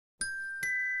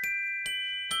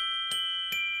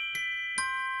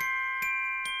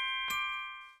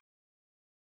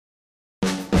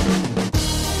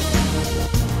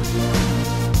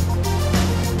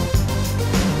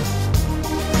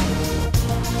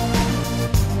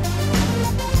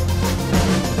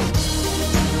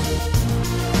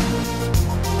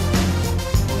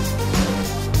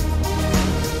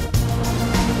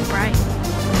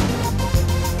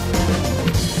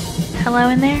Hello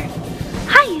in there?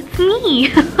 Hi, it's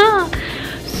me!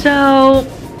 So,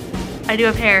 I do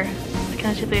have hair. It's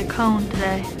kind of shaped like a cone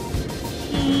today.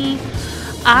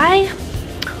 I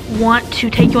want to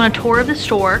take you on a tour of the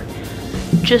store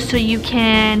just so you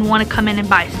can want to come in and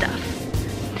buy stuff.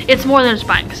 It's more than just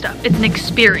buying stuff. It's an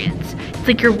experience. It's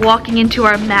like you're walking into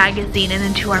our magazine and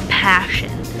into our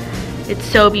passion. It's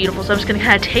so beautiful. So I'm just going to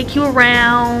kind of take you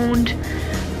around.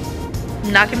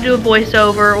 I'm not going to do a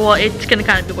voiceover. Well, it's going to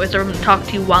kind of be a voiceover. I'm going to talk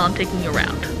to you while I'm taking you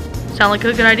around. Sound like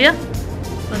a good idea?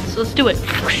 Let's do it.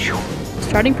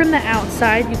 Starting from the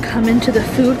outside, you come into the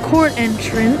food court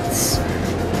entrance.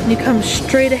 And you come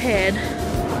straight ahead.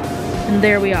 And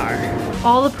there we are.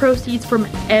 All the proceeds from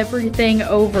everything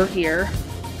over here,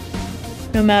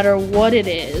 no matter what it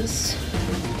is,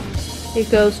 it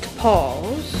goes to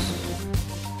Paul's.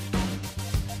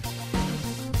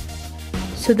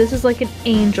 So this is like an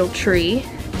angel tree.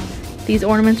 These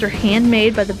ornaments are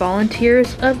handmade by the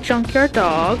volunteers of Junkyard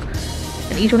Dog,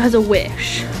 and each one has a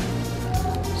wish.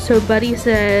 So Buddy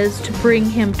says to bring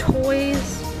him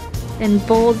toys and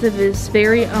bowls of his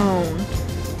very own.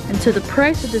 And so the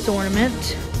price of this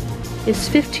ornament is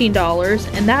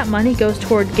 $15, and that money goes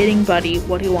toward getting Buddy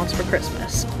what he wants for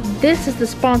Christmas. This is the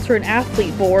sponsor and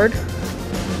athlete board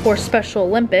for Special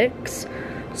Olympics.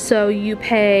 So you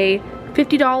pay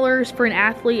 $50 for an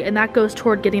athlete, and that goes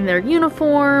toward getting their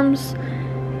uniforms,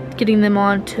 getting them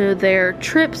onto their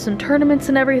trips and tournaments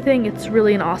and everything. It's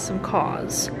really an awesome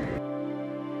cause.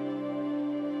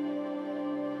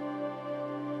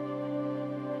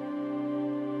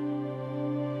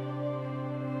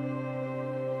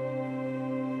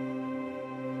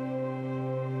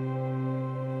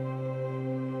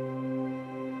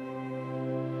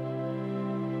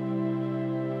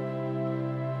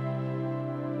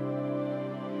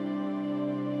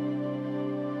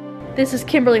 This is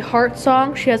Kimberly Hart's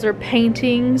song. She has her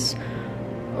paintings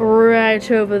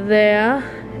right over there,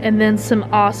 and then some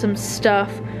awesome stuff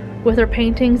with her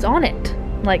paintings on it,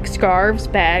 like scarves,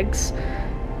 bags,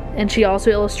 and she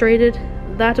also illustrated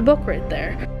that book right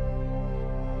there.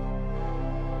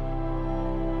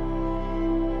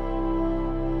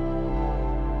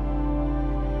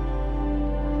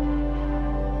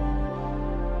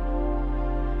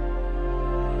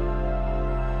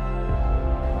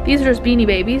 These are just Beanie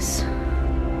Babies.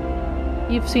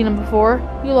 You've seen them before.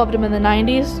 You loved them in the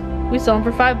 90s. We sell them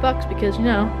for $5 because, you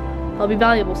know, they'll be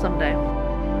valuable someday.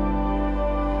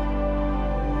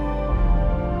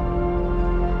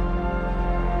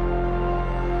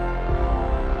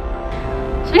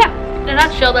 So yeah, in a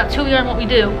nutshell, that's who we are and what we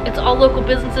do. It's all local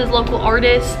businesses, local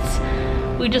artists.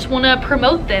 We just want to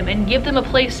promote them and give them a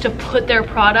place to put their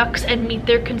products and meet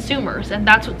their consumers. And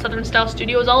that's what Southern Style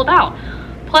Studio is all about.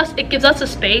 Plus, it gives us a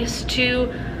space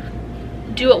to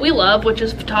do what we love, which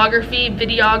is photography,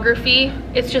 videography.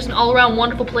 It's just an all-around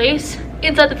wonderful place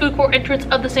inside the food court entrance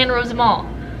of the Santa Rosa Mall.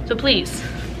 So please,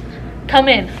 come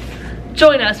in,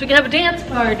 join us. We can have a dance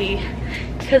party,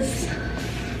 because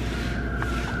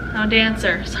I'm a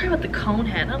dancer. Sorry about the cone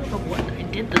head. I don't know what I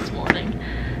did this morning.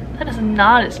 That is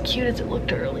not as cute as it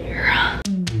looked earlier.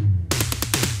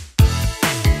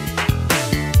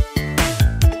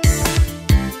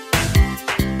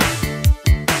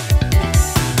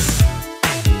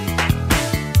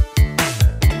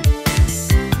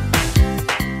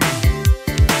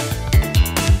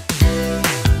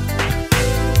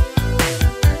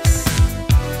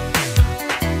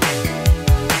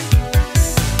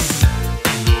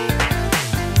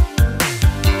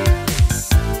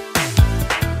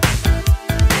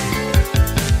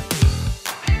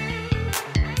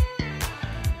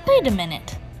 Wait a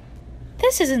minute.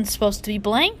 This isn't supposed to be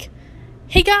blank.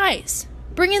 Hey guys,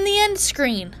 bring in the end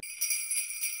screen.